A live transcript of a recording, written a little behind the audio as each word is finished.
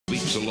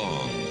walks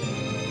along,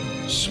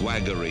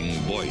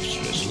 swaggering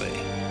boisterously.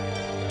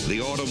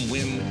 The autumn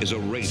wind is a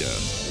raider,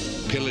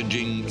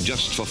 pillaging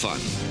just for fun.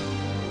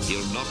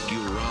 He'll knock you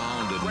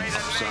round and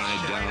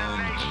upside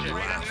down and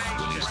laugh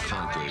when he's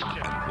conquered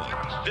and won.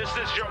 This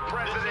is your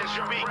president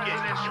speaking.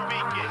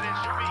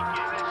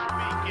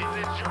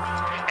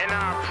 And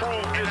I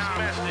approve this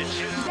message.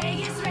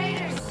 Vegas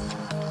Raiders.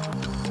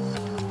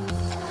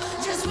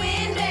 Just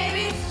win,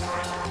 baby.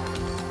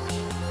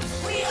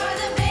 We are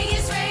the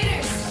Vegas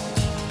Raiders.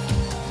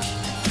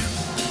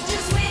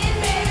 Just win,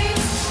 baby.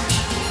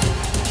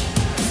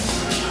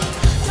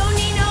 Don't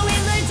need no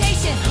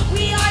invitation.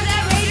 We are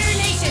that Raider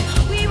Nation.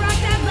 We rock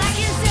that black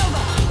and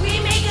silver. We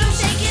make them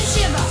shake and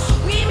shiver.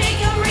 We make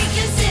them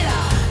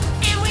reconsider.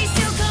 And we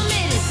still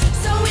committed.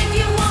 So if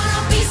you want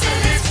a piece of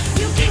this,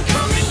 you can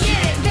come and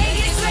get it.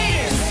 Vegas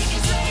Raiders.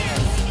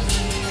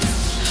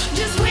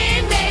 Just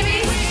win,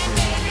 baby.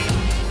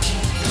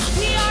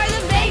 We are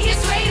the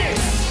Vegas Raiders.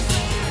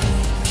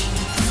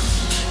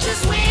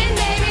 Just win,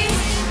 baby.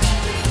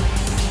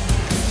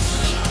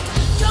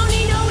 Don't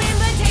need no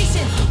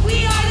invitation.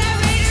 We are that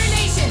Raider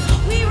Nation.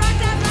 We rock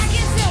that black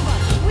and silver.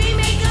 We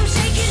make them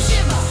shake and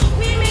shiver.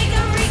 We make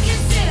them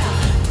reconsider.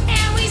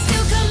 And we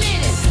still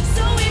committed.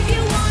 So if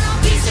you want a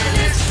piece of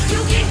this, you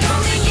can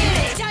come and get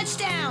it.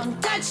 Touchdown,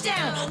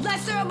 touchdown.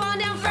 Let's throw a ball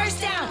down, first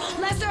down.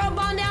 Let's throw a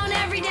ball down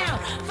every down.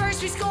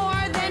 First we score,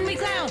 then we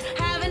clown.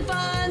 Having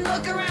fun,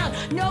 look around.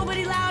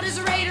 Nobody loud as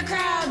a Raider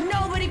crowd.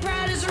 Nobody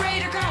proud as a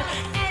Raider crowd.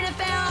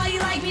 NFL, you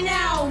like me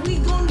now? We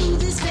gon' do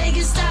this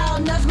Vegas style.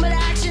 Nothing but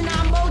action.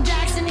 I'm Bo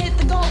Jackson, hit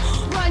the goal.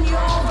 Run you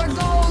over,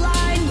 goal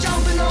line,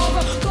 jumping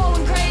over.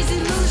 Going crazy,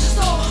 lose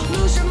your soul.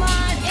 Lose your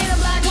mind in a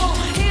black hole.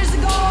 Here's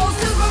the goal,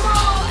 Super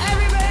Bowl.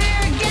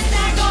 Everybody get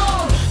that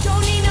goal.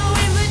 Don't need no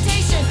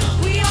invitation.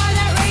 We are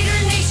that Raider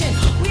Nation.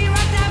 We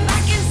rock that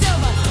black and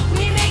silver.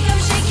 We make them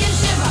shake and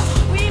shiver.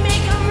 We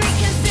make them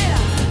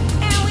reconsider.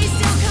 And we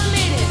still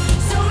committed.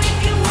 So if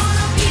you want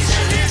a piece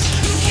of this,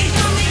 you can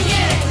come and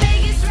get it.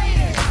 Vegas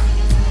Raiders.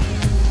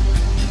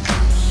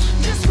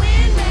 Just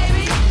win,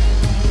 baby.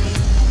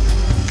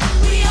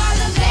 We are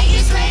the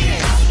Vegas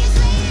Raiders.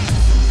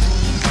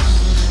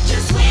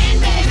 Just win,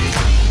 baby.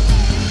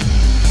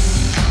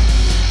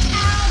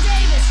 Al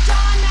Davis,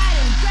 John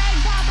Madden, Greg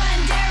Papa,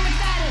 and Darren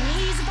McFadden.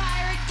 He's a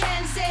pirate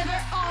and saver,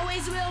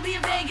 always will be a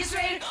Vegas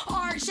Raider.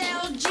 Art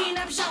Shell, Gene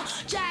Upshaw,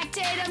 Jack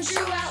Tatum,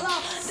 True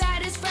Outlaw.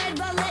 That is Fred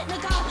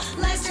Bulletnikov,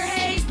 Lester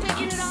Hayes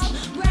picking it off.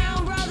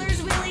 Brown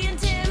Brothers, Willie and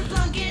Tim,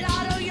 Plunkett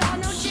Otto, y'all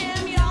know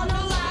Jim, y'all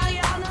know Lyle,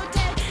 y'all know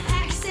Ted.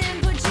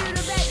 Axon, put you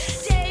to bed.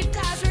 Dave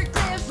Clasper,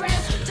 Cliff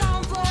Rand,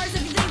 Tom Flores,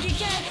 if you think you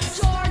can.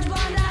 George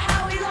Blanda,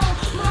 Howie Long,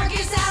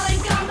 Marcus Allen,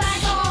 come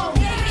back home.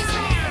 Vegas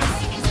Raiders.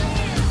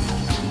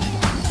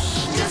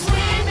 Just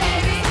win,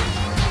 baby.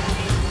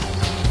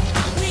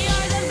 We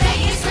are the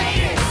Vegas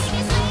Raiders.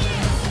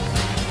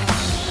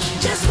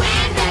 Just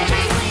win,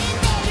 baby.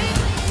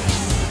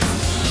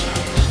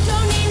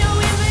 Don't need no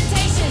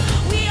invitation.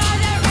 We are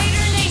that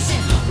Raider Nation.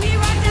 We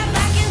rock that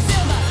black and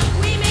silver.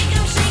 We make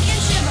them shake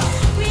and shiver.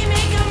 We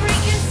make them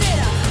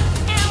reconsider.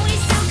 And we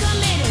still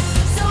committed.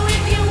 So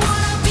if you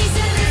want a piece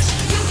of this,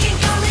 you can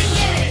come and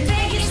get it.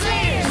 Vegas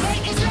Raiders.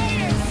 Vegas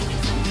Raiders.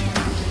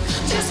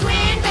 Just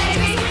win,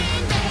 baby.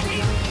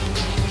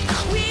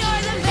 We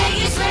are the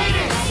Vegas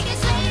Raiders.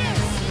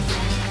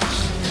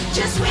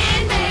 Just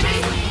win, baby.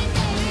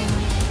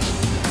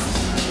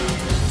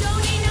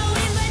 Don't need no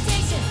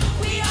invitation.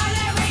 We are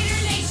that Raider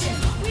Nation.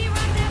 We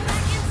rock that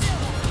black and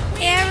silver.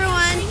 Hey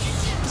everyone,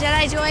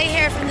 Jedi Joy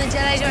here from the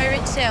Jedi Joy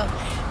Rich Show.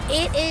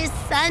 It is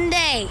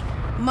Sunday,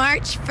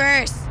 March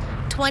 1st,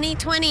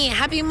 2020.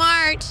 Happy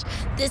March.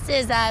 This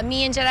is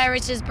me and Jedi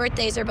Rich's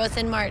birthdays are both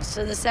in March,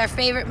 so this is our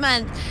favorite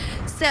month.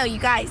 So you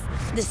guys,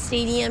 the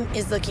stadium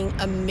is looking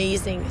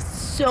amazing.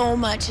 So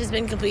much has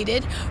been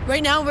completed.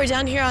 Right now we're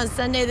down here on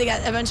Sunday. They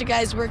got a bunch of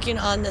guys working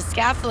on the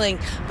scaffolding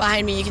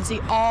behind me. You can see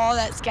all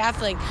that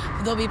scaffolding.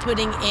 They'll be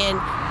putting in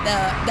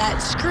that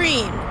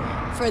screen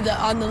for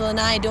on the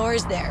lanai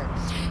doors there.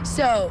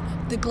 So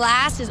the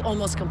glass is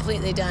almost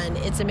completely done.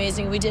 It's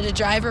amazing. We did a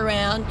drive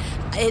around.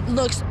 It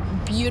looks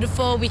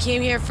beautiful. We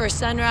came here for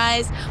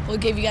sunrise. We'll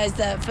give you guys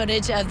the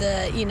footage of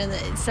the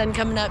sun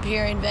coming up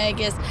here in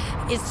Vegas.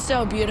 It's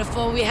so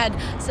beautiful. We had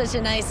such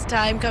a nice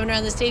time coming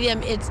around the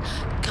stadium. It's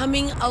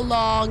coming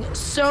along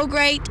so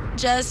great,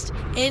 just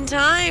in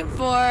time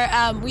for,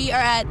 we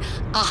are at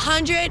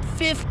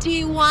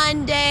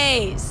 151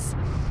 days.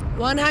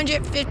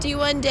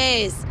 151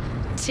 days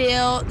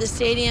till the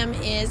stadium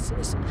is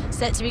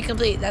set to be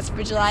complete. That's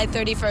for July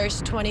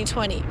 31st,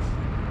 2020.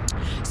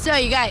 So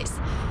you guys,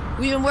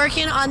 we've been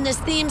working on this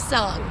theme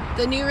song,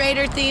 the new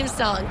Raider theme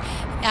song,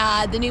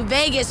 the new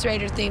Vegas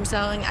Raider theme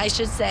song, I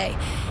should say.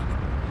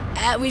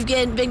 We've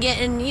been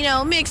getting,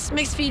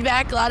 mixed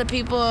feedback. A lot of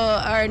people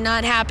are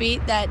not happy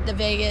that the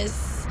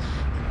Vegas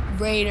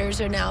Raiders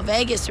are now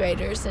Vegas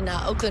Raiders and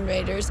not Oakland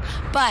Raiders.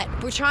 But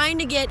we're trying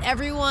to get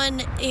everyone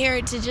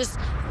here to just,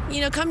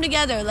 come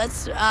together.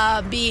 Let's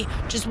be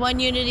just one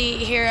unity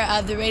here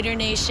of the Raider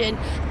Nation,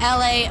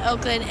 LA,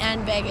 Oakland,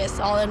 and Vegas,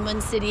 all in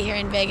one city here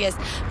in Vegas.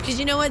 Because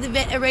you know what,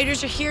 the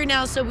Raiders are here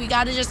now, so we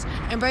got to just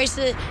embrace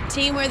the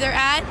team where they're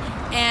at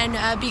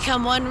and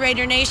become one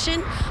Raider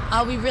Nation.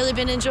 We've really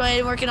been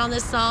enjoying working on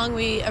this song.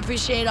 We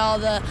appreciate all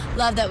the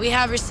love that we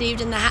have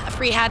received and the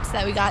free hats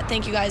that we got.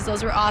 Thank you guys,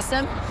 those were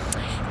awesome.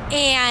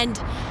 And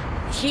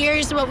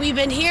here's what we've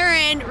been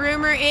hearing.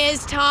 Rumor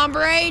is Tom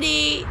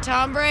Brady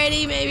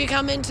may be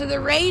coming to the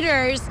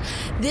Raiders.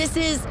 This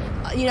is,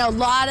 a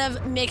lot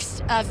of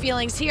mixed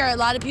feelings here. A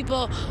lot of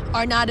people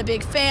are not a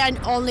big fan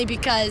only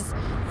because,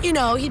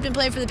 he'd been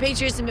playing for the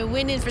Patriots and been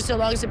winning for so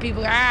long, so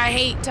people are, I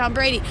hate Tom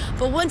Brady.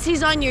 But once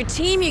he's on your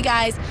team, you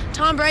guys,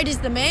 Tom Brady's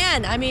the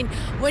man. I mean,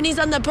 when he's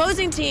on the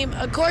opposing team,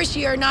 of course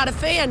you're not a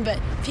fan, but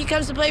if he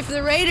comes to play for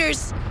the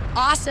Raiders,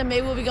 awesome.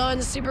 Maybe we'll be going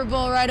to the Super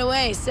Bowl right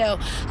away. So,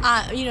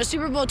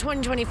 Super Bowl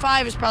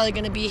 2025 is probably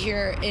going to be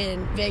here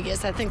in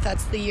Vegas. I think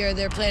that's the year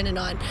they're planning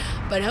on.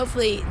 But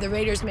hopefully the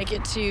Raiders make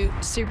it to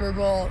Super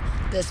Bowl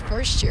this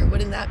first year.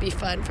 Wouldn't that be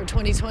fun for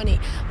 2020,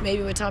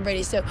 maybe with Tom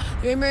Brady? So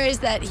the rumor is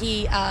that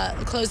he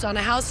closed on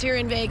a house here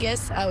in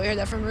Vegas. We heard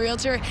that from a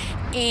realtor.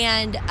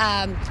 And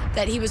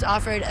that he was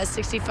offered a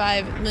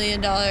 $65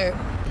 million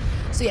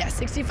So yeah,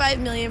 $65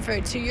 million for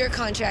a 2-year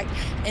contract,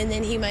 and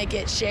then he might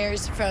get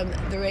shares from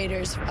the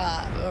Raiders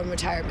on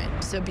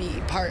retirement, so be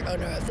part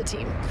owner of the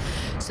team.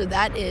 So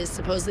that is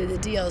supposedly the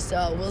deal.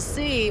 So we'll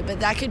see, but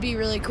that could be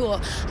really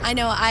cool. I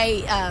know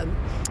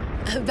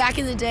back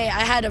in the day,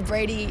 I had a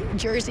Brady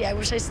jersey. I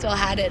wish I still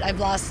had it.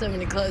 I've lost so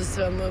many clothes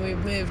to him when we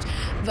moved,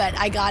 but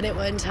I got it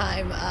one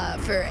time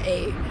for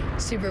a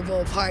Super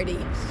Bowl party.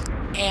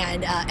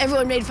 And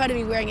everyone made fun of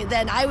me wearing it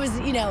then. I was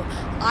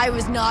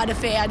not a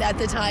fan at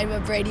the time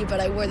of Brady, but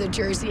I wore the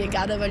jersey and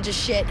got a bunch of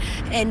shit.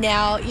 And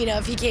now,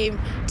 if he came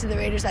to the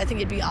Raiders, I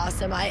think it'd be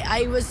awesome.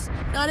 I was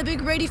not a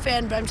big Brady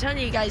fan, but I'm telling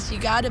you guys, you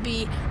got to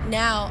be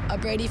now a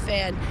Brady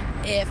fan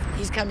if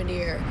he's coming to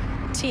your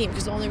team,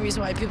 because the only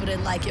reason why people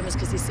didn't like him was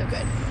because he's so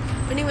good.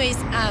 But anyways,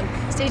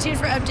 stay tuned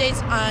for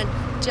updates on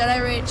Jedi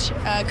Rich,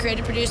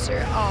 creative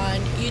producer on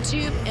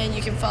YouTube, and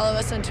you can follow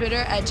us on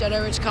Twitter at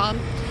JediRichCom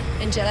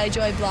and Jedi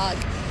Joy blog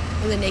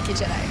with the Naked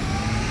Jedi.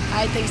 All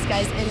right, thanks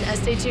guys, and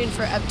stay tuned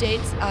for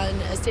updates on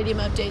stadium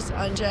updates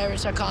on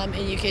JediRich.com,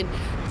 and you can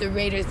the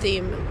Raider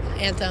theme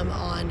Anthem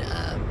on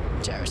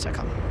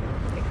JediRich.com.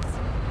 Thanks.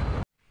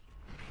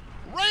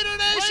 Raider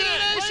Nation!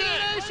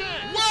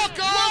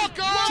 Welcome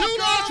to the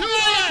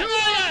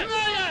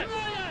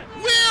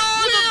We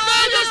are the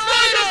Vegas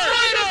Raiders!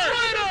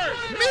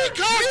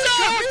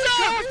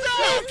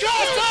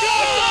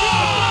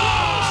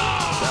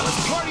 Now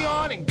let's party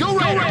on and go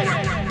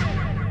Raiders!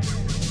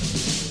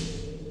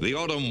 The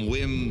autumn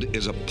wind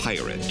is a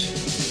pirate,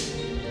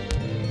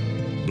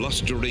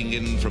 blustering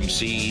in from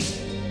sea.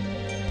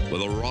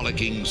 With a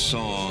rollicking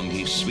song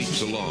he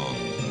sweeps along,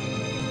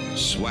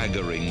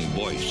 swaggering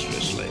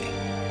boisterously.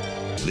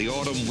 The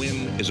autumn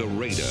wind is a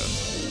raider,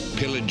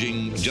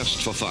 pillaging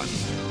just for fun.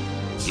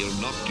 He'll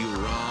knock you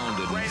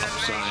round and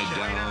upside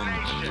down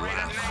and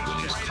laugh when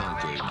he's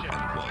conquered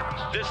and won.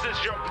 This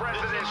is your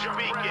president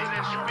speaking.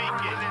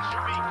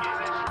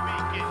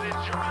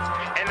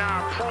 And I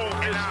approve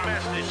this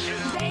message.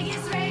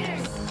 Vegas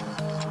Raiders.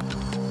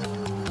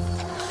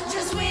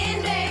 Just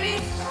win, baby.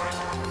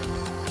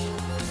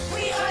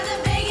 We are the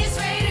Vegas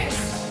Raiders.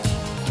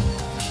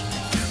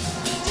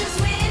 Just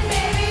win,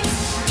 baby.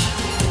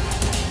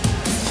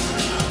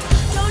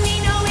 Don't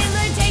need no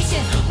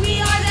invitation. We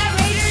are that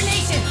Raider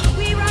Nation.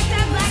 We rock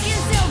that black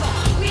and silver.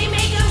 We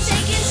make them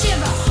shake and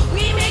shiver.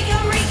 We make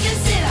them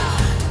reconsider.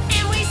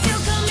 And we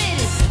still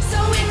committed. So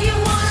if you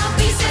want a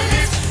piece of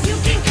this, you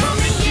can come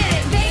and get it.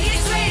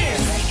 Vegas Raiders.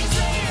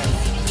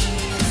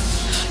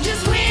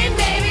 Just win,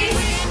 baby.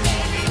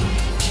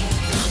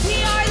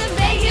 We are the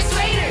Vegas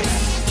Raiders.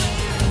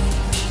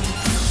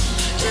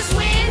 Just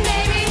win,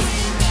 baby.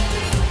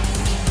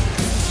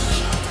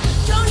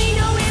 Don't need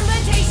no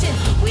invitation.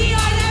 We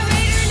are that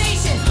Raider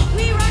Nation.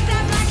 We rock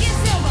that black and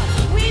silver.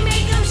 We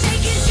make them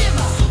shake and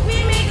shiver.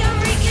 We make them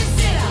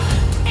reconsider.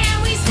 And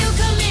we still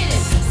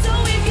committed. So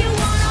if you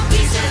want a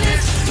piece of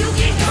this, you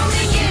can come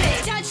and get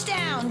it.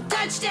 Touchdown,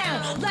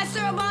 touchdown. Let's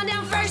throw a ball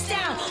down, first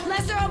down.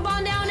 Let's throw a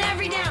ball down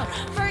every down.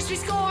 First we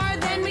score,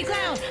 then we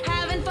clown.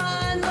 Having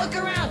fun, look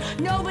around.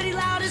 Nobody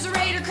loud as a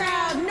Raider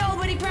crowd.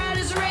 Nobody proud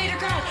as a Raider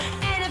crowd.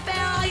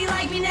 NFL, you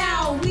like me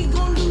now. We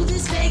gon' do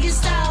this Vegas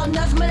style.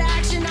 Nothing but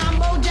action. I'm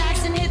Bo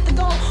Jackson, hit the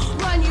goal.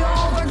 Run you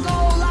over,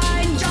 goal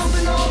line,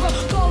 jumping over.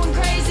 Going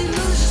crazy,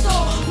 lose your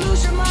soul.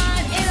 Lose your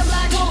mind in a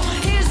black hole.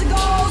 Here's the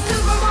goal,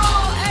 Super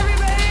Bowl.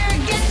 Everybody here,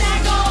 get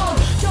that goal.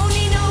 Don't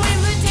need no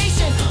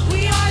invitation.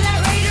 We are that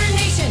Raider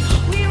Nation.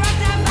 We rock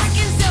that black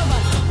and silver.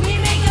 We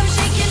make them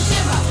shake and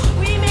shiver.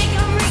 We make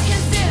them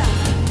reconsider.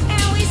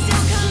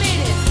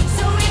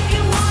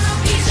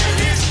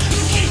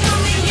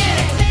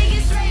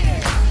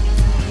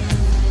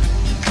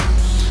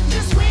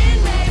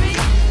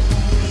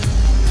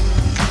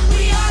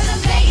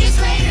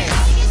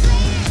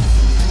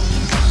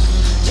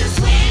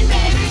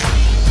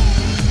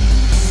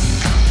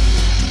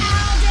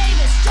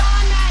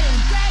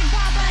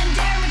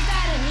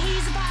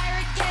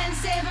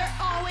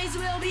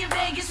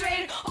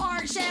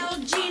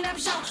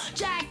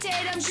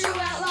 true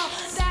outlaw.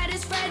 That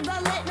is Fred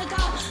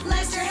Bolitnikov,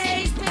 Lester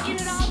Hayes picking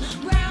it off.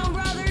 Brown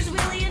Brothers,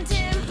 Willie and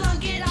Tim,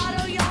 Plunkett,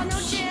 Otto, y'all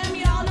know Jim,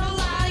 y'all know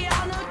Lyle,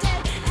 y'all know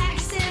Ted.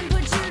 Axon,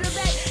 put you to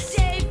bed.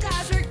 Dave,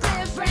 Patrick,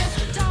 Cliff, Brent,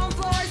 Tom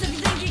Flores, if you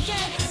think you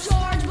can.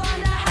 George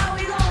Blunda,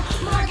 Howie Long,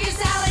 Marcus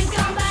Allen,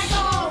 come back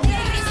home.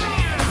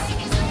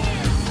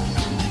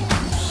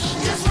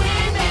 Just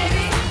win,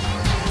 baby.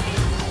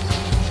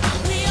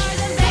 We are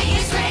the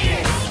Vegas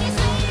Raiders.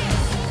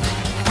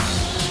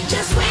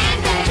 Just win,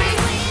 baby.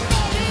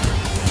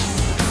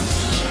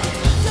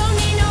 Don't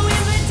need no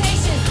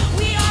invitation.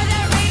 We are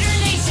the Raider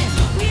Nation.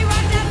 We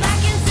rock that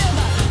black and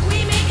silver.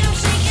 We make them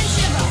shake and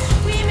shiver.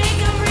 We make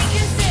them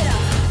reconsider.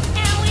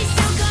 And we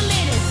still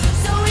committed.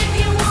 So if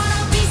you want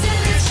a piece of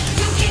this,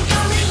 you can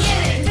come and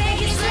get it.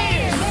 Vegas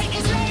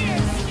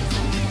Raiders.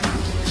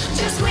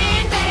 Just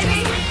win,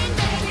 baby.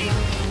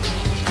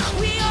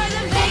 We are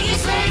the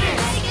Vegas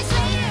Raiders.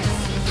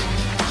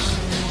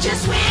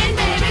 Just win,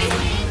 baby.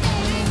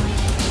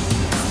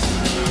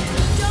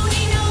 Don't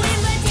need no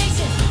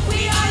invitation.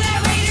 We are the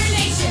Raider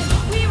Nation.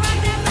 We rock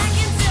that black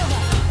and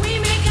silver. We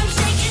make them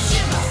shake and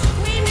shiver.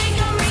 We make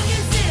them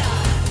reconsider.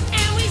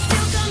 And we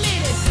still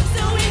committed.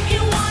 So if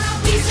you want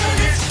a piece of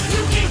this,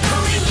 you can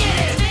come and get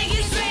it.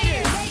 Vegas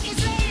Raiders.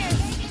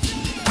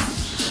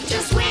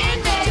 Just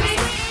win, baby.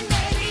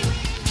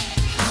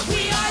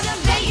 We are the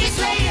Vegas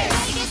Raiders.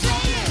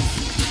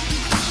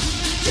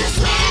 Just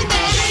win,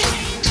 baby.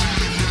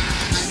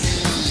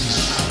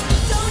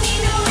 Don't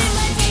need no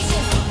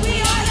invitation. We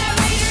are the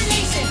Raider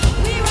Nation.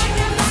 We rock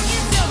that black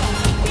and silver.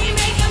 We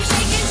make them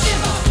shake and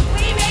shiver.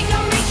 We make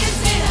them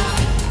reconsider.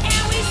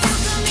 And we still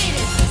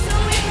committed. So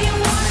if you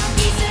want a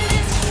piece of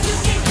this, you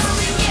can come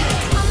and get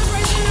it. I'm the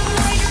president of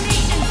the Raider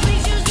Nation.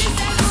 Please use this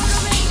as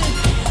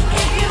motivation.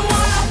 If you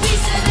want a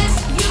piece of this,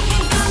 you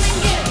can come and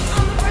get it.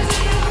 I'm the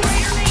president of the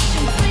Raider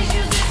Nation. Please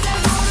use this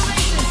as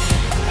motivation.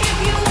 If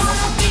you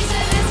want a piece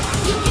of this,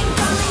 you can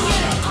come and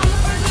get it. I'm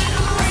the president of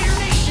the Raider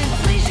Nation.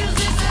 Please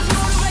use this as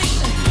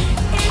motivation.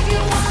 If you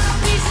want a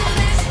piece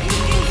of this,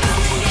 you can come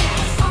and get it.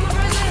 I'm the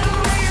president of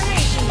the Raider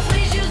Nation.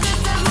 Please use this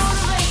as motivation.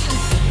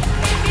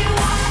 If you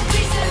want a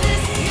piece of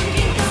this,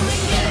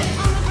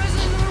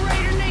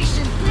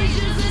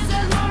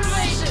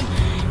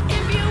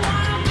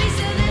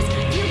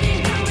 you can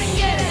come and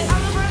get it.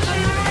 I'm the president of the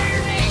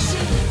Raider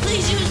Nation.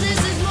 Please use this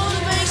as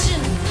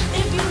motivation.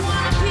 If you want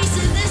a piece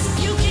of this,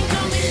 you can come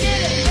and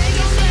get it.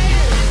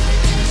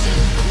 I'm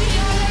the president of the Raider Nation. Please use this as motivation. If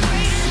you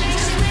want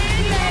a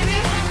piece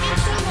of this, you can come and get it. Vegas Raiders. We are the Raider Nation, baby.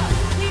 It's over.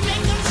 We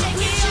make them shake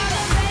and shiver.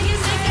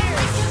 Vegas Raiders.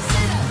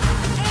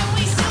 And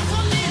we still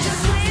committed.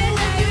 Just win,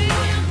 baby. If you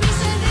want a piece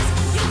of this,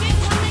 you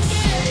can come and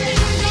get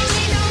it. Don't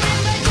need no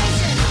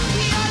invitation.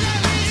 We are the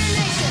Raider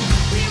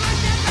Nation. We rock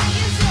that black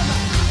and silver.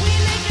 We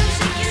make them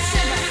shake and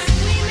shiver.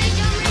 We make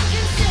them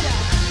reconsider.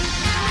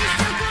 And we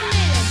still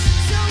committed.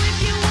 So if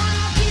you want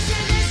a piece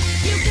of this,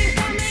 you can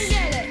come and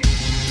get it.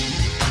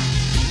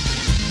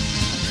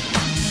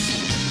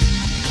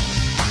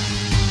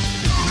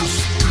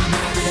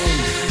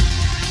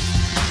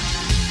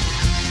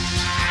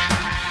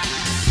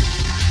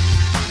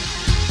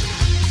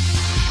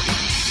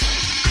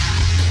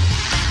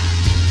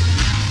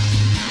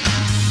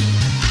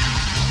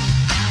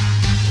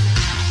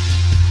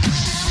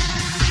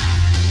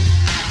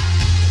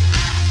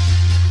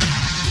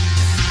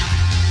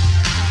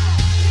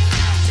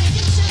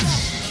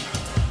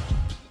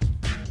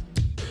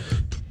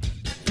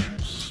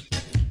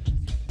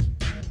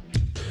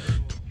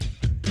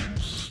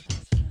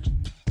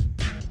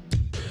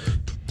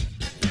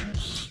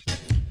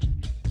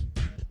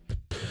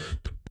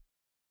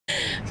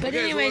 But Okay, so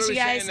anyways, what are you we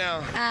guys,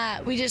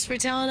 saying we just were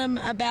telling them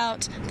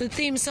about the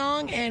theme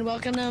song and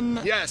welcome them.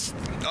 Yes.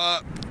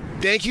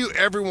 Thank you,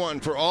 everyone,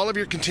 for all of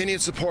your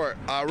continued support.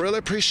 I really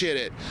appreciate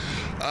it.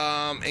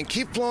 And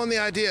keep flowing the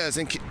ideas.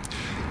 And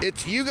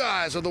it's you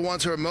guys are the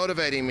ones who are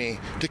motivating me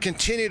to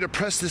continue to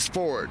press this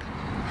forward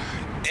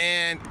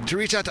and to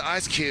reach out to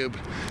Ice Cube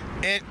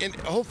and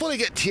hopefully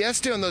get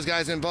Tiesto and those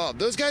guys involved.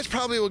 Those guys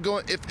probably will go,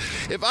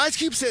 if Ice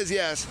Cube says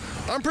yes,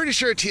 I'm pretty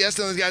sure Tiesto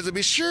and those guys will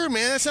be, sure,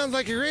 man, that sounds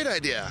like a great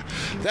idea.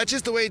 That's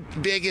just the way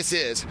Vegas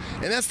is,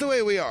 and that's the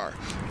way we are.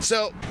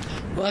 So,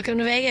 Welcome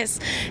to Vegas.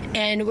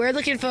 And we're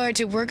looking forward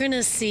to, we're going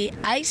to see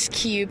Ice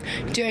Cube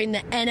during the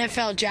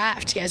NFL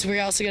draft. Guys,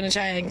 we're also going to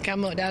try and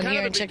come down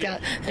here and check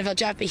out the NFL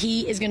draft. But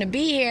he is going to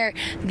be here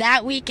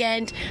that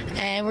weekend,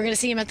 and we're going to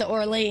see him at the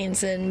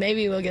Orleans, and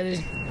maybe we'll get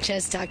a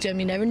chance to talk to him.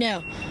 You never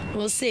know.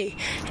 We'll see.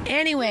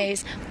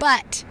 Anyways,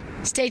 but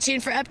stay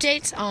tuned for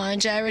updates on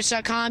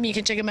JediRich.com. You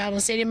can check them out on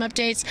Stadium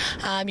Updates.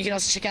 You can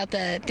also check out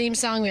the theme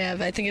song we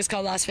have. I think it's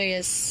called Las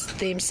Vegas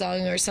theme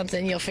song or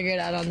something. You'll figure it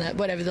out on the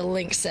whatever the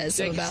link says.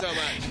 Thank you so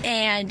much.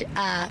 And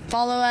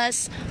follow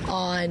us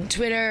on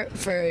Twitter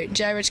for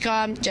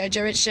JediRich.com,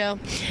 Jedi Rich Show,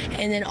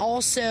 and then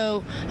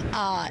also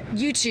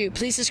YouTube.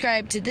 Please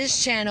subscribe to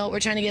this channel. We're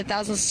trying to get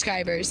 1,000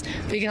 subscribers,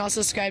 but you can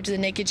also subscribe to the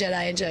Naked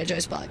Jedi and Jedi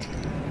Joy's blog.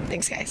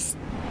 Thanks, guys.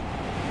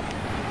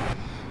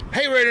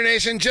 Hey, Raider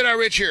Nation, Jedi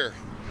Rich here.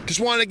 Just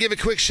wanted to give a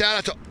quick shout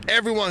out to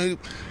everyone who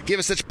gave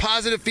us such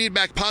positive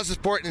feedback, positive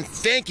support, and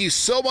thank you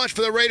so much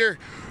for the Raider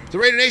the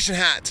Raider Nation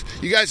hats.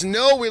 You guys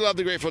know we love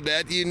the Grateful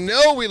Dead. You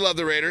know we love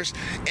the Raiders.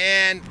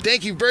 And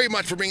thank you very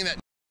much for bringing that.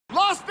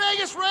 Las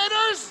Vegas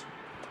Raiders,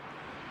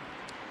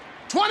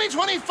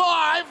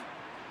 2025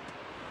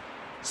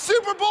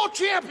 Super Bowl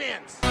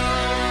champions.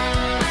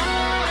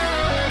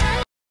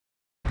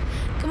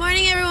 Good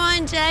morning,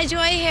 everyone. Jedi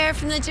Joy here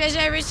from the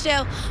Jedi Rich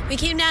Show. We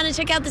came down to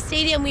check out the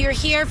stadium. We were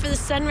here for the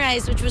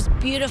sunrise, which was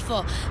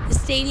beautiful. The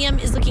stadium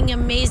is looking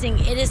amazing.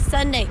 It is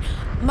Sunday,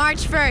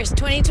 March 1st,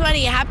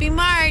 2020. Happy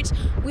March.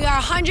 We are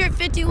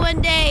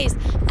 151 days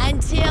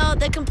until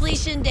the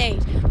completion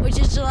date, which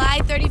is July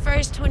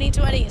 31st,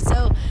 2020.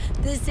 So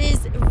this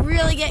is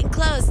really getting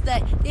close.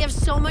 That they have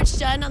so much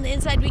done on the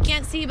inside we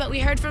can't see, but we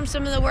heard from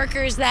some of the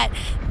workers that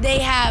they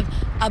have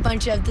a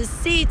bunch of the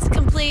seats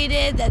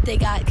completed, that they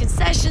got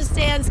concession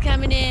stands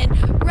coming in,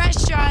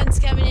 restaurants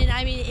coming in.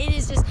 I mean, it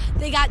is just,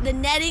 they got the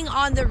netting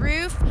on the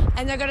roof,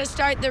 and they're gonna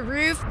start the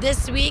roof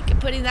this week,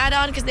 putting that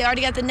on because they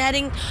already got the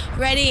netting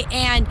ready.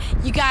 And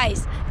you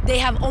guys, they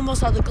have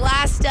almost all the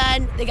glass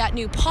done. They got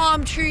new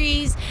palm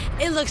trees.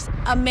 It looks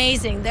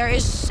amazing. There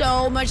is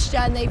so much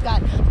done. They've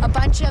got a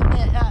bunch of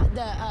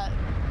the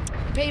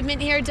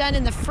pavement here done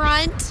in the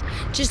front.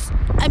 Just,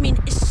 I mean,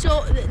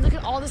 so look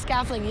at all the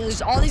scaffolding.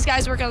 There's all these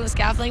guys working on the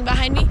scaffolding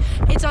behind me.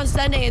 It's on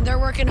Sunday, and they're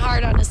working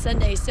hard on a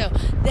Sunday. So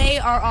they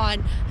are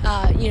on,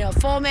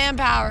 full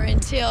manpower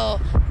until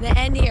the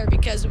end here,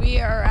 because we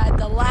are at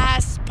the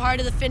last part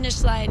of the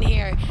finish line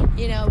here.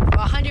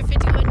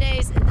 151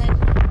 days, and then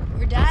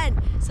we're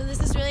done. So this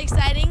is really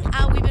exciting.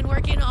 We've been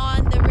working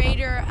on the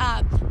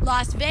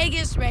Las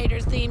Vegas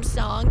Raiders theme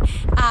song.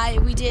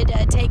 We did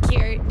take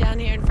down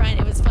here in front.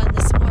 It was fun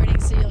this morning,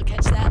 so you'll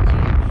catch that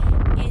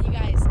later. And you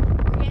guys,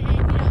 we're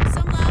getting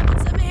some love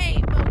and some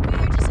hate, but we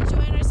are just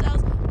enjoying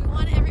ourselves. We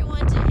want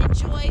everyone to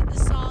enjoy the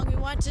song. We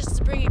want just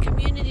to bring a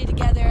community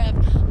together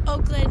of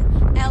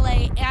Oakland,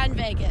 LA, and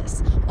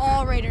Vegas,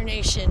 all Raider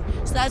Nation.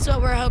 So that's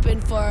what we're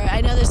hoping for.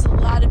 I know there's a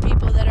lot of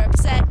people that are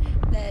upset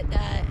that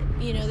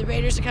the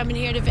Raiders are coming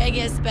here to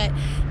Vegas, but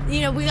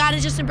we got to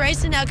just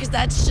embrace it now, because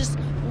that's just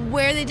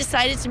where they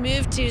decided to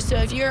move to. So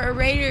if you're a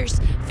Raiders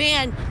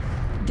fan,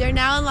 they're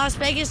now in Las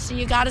Vegas, so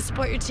you got to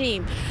support your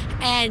team.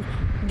 And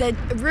the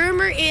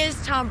rumor is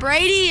Tom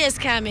Brady is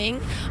coming,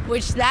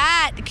 which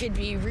that could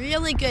be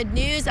really good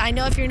news. I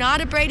know if you're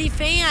not a Brady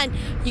fan,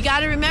 you got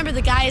to remember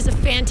the guy is a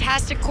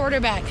fantastic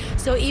quarterback.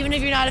 So even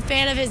if you're not a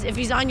fan of his, if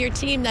he's on your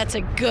team, that's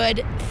a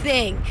good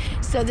thing.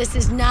 So this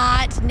is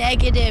not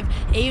negative.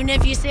 Even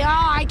if you say, oh,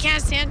 I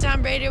can't stand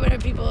Tom Brady, or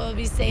whatever, people will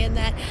be saying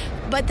that.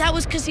 But that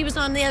was because he was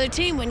on the other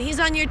team. When he's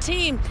on your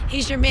team,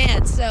 he's your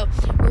man. So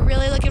we're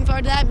really looking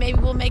forward to that. Maybe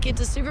we'll make it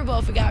to Super Bowl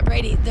if we got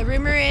Brady. The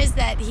rumor is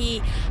that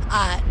he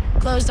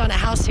closed on a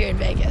house here in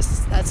Vegas.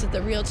 That's what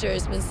the realtor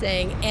has been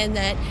saying, and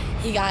that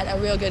he got a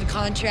real good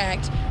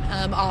contract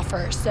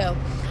offer. So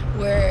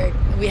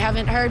we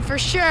haven't heard for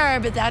sure,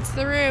 but that's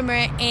the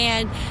rumor.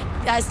 And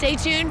stay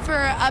tuned for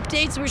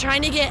updates. We're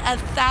trying to get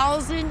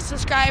 1,000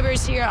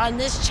 subscribers here on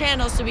this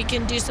channel so we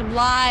can do some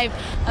live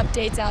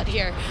updates out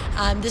here.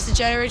 This is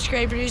Jedi Rich,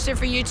 creative producer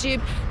for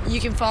YouTube. You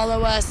can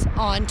follow us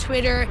on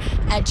Twitter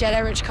at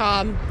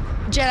JediRichCom,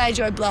 Jedi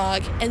Joy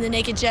Blog, and The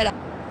Naked Jedi.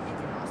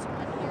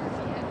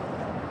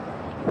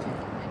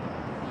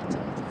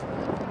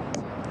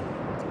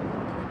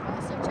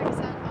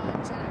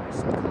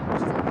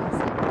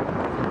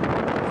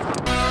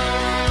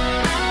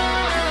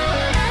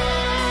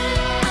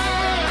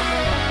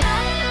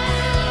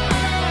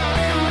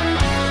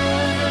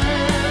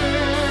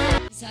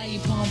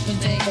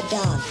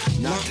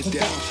 Not to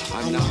death,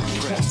 I'm not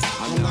impressed,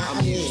 I'm not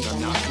amused,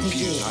 I'm not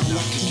confused, I'm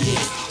not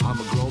confused. I'm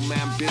a grown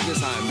man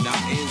business, I'm not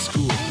in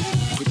school.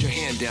 Put your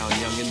hand down,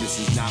 youngin', this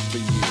is not for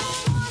you.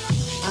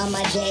 On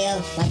my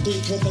jail, my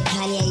beats with the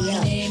Kanye, yo.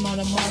 Your name on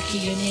the marquee,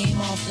 your name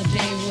off the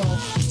payroll.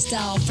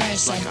 Style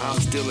fresh Like I'm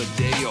still a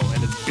Dayo,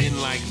 and it's been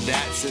like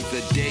that since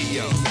the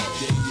Dayo.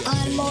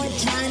 On more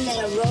time than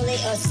a Rollie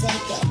or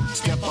Seiko.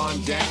 Step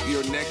on deck,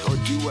 your neck, or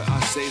do what I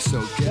say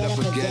so. Get up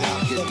or get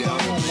out, get down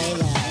and lay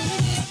low.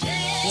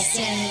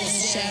 Stand in the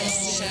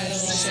shadows.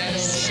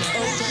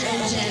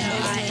 Oakland Jedi,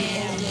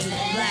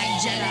 Black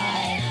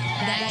Jedi,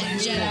 Black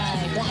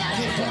Jedi,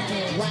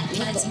 Black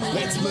people.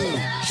 Let's move.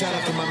 Shout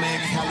out to my man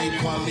Khalid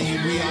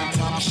Kweli. We on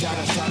top. Shout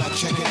out,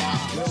 check it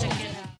out.